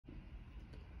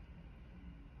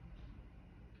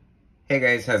Hey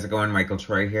guys, how's it going? Michael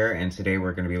Troy here, and today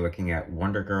we're going to be looking at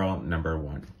Wonder Girl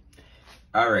 #1.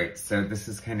 Alright, so this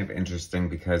is kind of interesting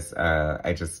because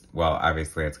well,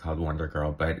 obviously it's called Wonder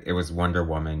Girl, but it was Wonder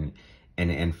Woman in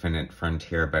Infinite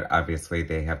Frontier, but obviously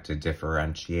they have to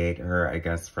differentiate her, I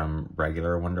guess, from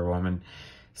regular Wonder Woman.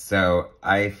 So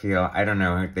I feel, I don't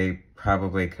know, they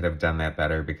probably could have done that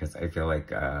better because I feel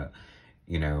like,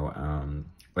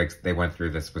 like they went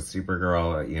through this with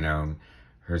Supergirl,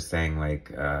 her saying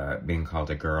like, being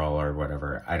called a girl or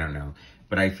whatever, I don't know.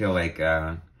 But I feel like,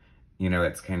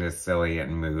 it's kind of silly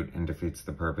and moot and defeats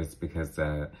the purpose because,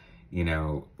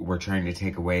 we're trying to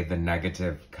take away the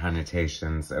negative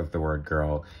connotations of the word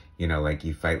girl, like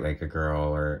you fight like a girl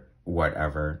or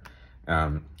whatever.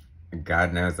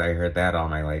 God knows I heard that all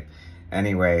my life.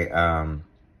 Anyway,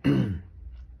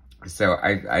 so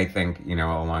I think,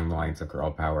 along the lines of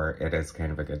girl power, it is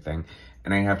kind of a good thing.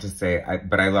 And I have to say,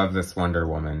 but I love this Wonder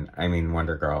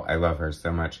Girl. I love her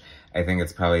so much. I think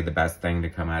it's probably the best thing to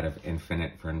come out of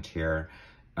Infinite Frontier.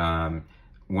 One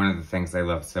of the things I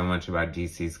love so much about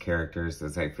DC's characters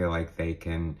is I feel like they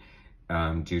can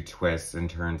do twists and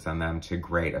turns on them to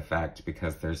great effect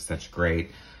because there's such great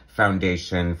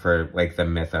foundation for like the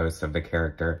mythos of the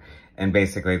character. And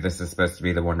basically this is supposed to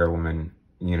be the Wonder Woman,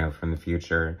 from the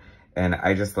future. And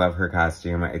I just love her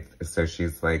costume. So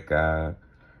she's like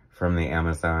from the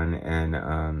Amazon,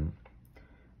 and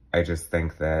I just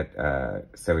think that,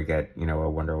 so we get, a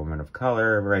Wonder Woman of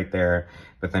color right there,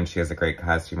 but then she has a great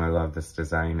costume. I love this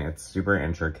design. It's super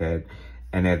intricate,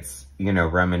 and it's,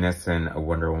 reminiscent of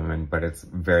Wonder Woman, but it's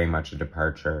very much a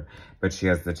departure. But she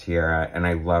has the tiara, and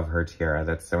I love her tiara.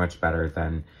 That's so much better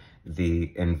than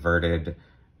the inverted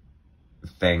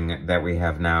thing that we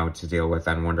have now to deal with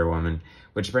on Wonder Woman.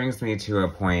 Which brings me to a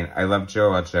point. I love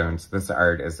Joëlle Jones. This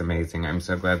art is amazing. I'm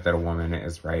so glad that a woman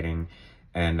is writing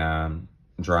and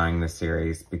drawing the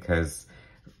series because,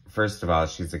 first of all,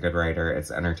 she's a good writer.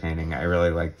 It's entertaining. I really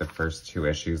like the first 2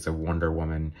 issues of Wonder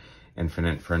Woman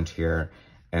Infinite Frontier.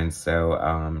 And so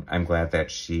I'm glad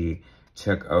that she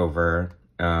took over.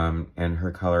 And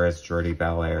her color is Jordie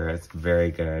Bellaire. It's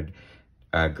very good.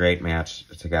 Great match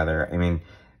together. I mean,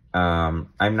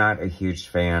 I'm not a huge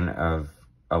fan of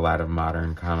a lot of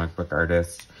modern comic book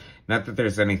artists. Not that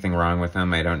there's anything wrong with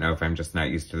them. I don't know if I'm just not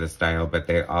used to the style, but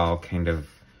they all kind of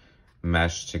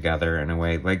mesh together in a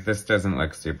way. Like, this doesn't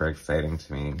look super exciting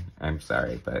to me. I'm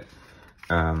sorry, but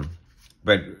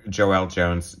Joëlle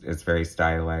Jones is very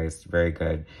stylized, very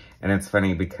good. And it's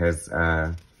funny because,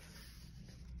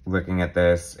 looking at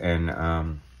this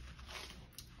and,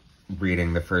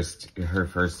 reading her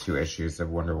first 2 issues of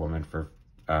Wonder Woman for,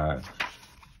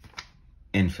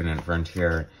 Infinite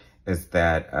Frontier, is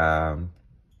that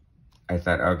I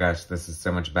thought, oh gosh, this is so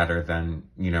much better than,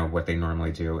 what they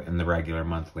normally do in the regular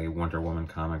monthly Wonder Woman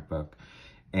comic book.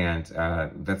 And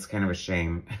that's kind of a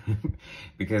shame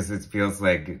because it feels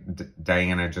like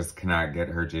Diana just cannot get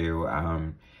her due.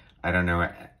 I don't know.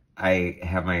 I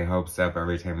have my hopes up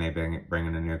every time they bring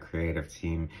in a new creative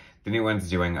team. The new one's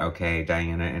doing okay,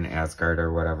 Diana in Asgard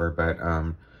or whatever, but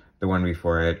the one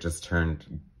before it just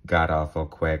turned god-awful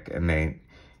quick, and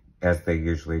as they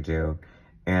usually do.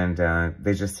 And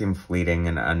they just seem fleeting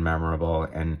and unmemorable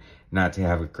and not to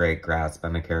have a great grasp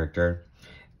on the character.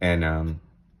 And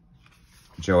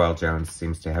Joëlle Jones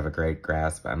seems to have a great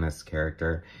grasp on this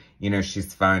character.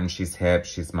 She's fun, she's hip,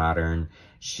 she's modern.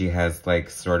 She has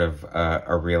like sort of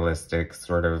a realistic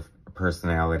sort of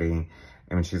personality.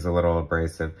 I mean, she's a little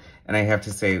abrasive. And I have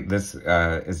to say, this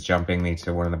is jumping me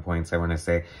to one of the points I want to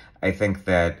say. I think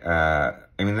that,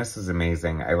 this is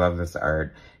amazing. I love this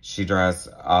art. She draws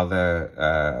all the,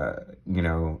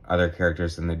 other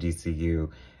characters in the DCU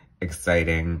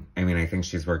exciting. I think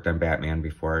she's worked on Batman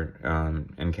before,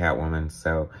 and Catwoman.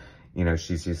 So,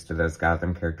 she's used to those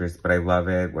Gotham characters. But I love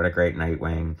it. What a great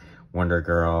Nightwing, Wonder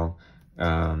Girl,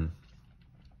 Wonder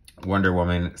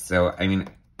Woman. So,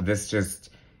 this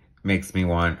just makes me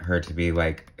want her to be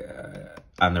like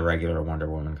on the regular Wonder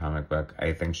Woman comic book.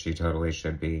 I think she totally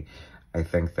should be. I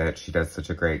think that she does such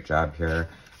a great job here.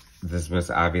 This was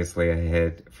obviously a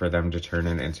hit for them to turn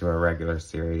it into a regular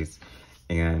series.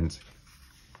 And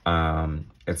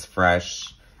it's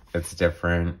fresh. It's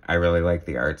different. I really like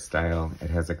the art style. It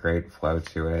has a great flow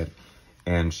to it.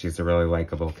 And she's a really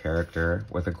likable character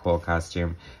with a cool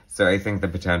costume. So I think the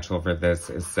potential for this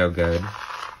is so good.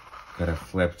 Got a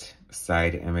flipped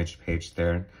side image page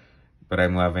there. But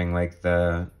I'm loving like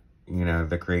the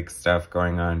Greek stuff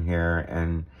going on here.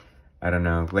 And I don't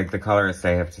know, like the colorist,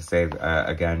 I have to say,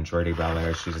 again, Jordie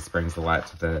Bellaire, she just brings a lot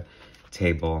to the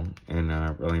table and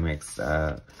really makes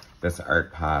this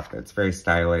art pop. It's very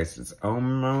stylized. It's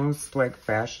almost like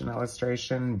fashion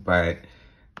illustration, but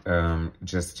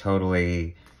just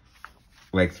totally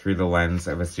like through the lens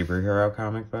of a superhero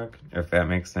comic book, if that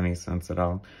makes any sense at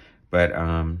all. But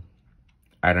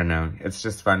I don't know. It's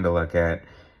just fun to look at.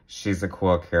 She's a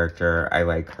cool character. I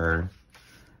like her.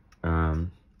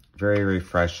 Very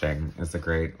refreshing is a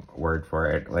great word for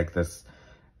it. Like, this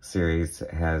series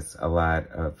has a lot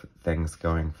of things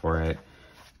going for it,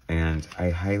 and I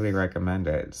highly recommend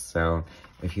it. So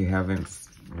if you haven't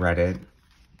read it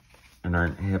and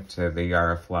aren't hip to the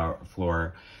Yara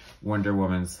Flor Wonder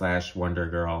Woman / Wonder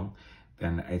Girl,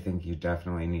 then I think you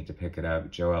definitely need to pick it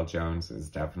up. Joëlle Jones is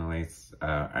definitely,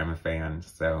 I'm a fan.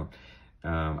 So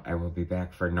I will be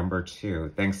back for number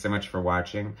 2. Thanks so much for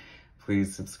watching.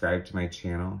 Please subscribe to my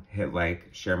channel, hit like,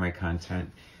 share my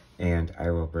content, and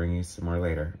I will bring you some more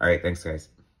later. All right, thanks guys.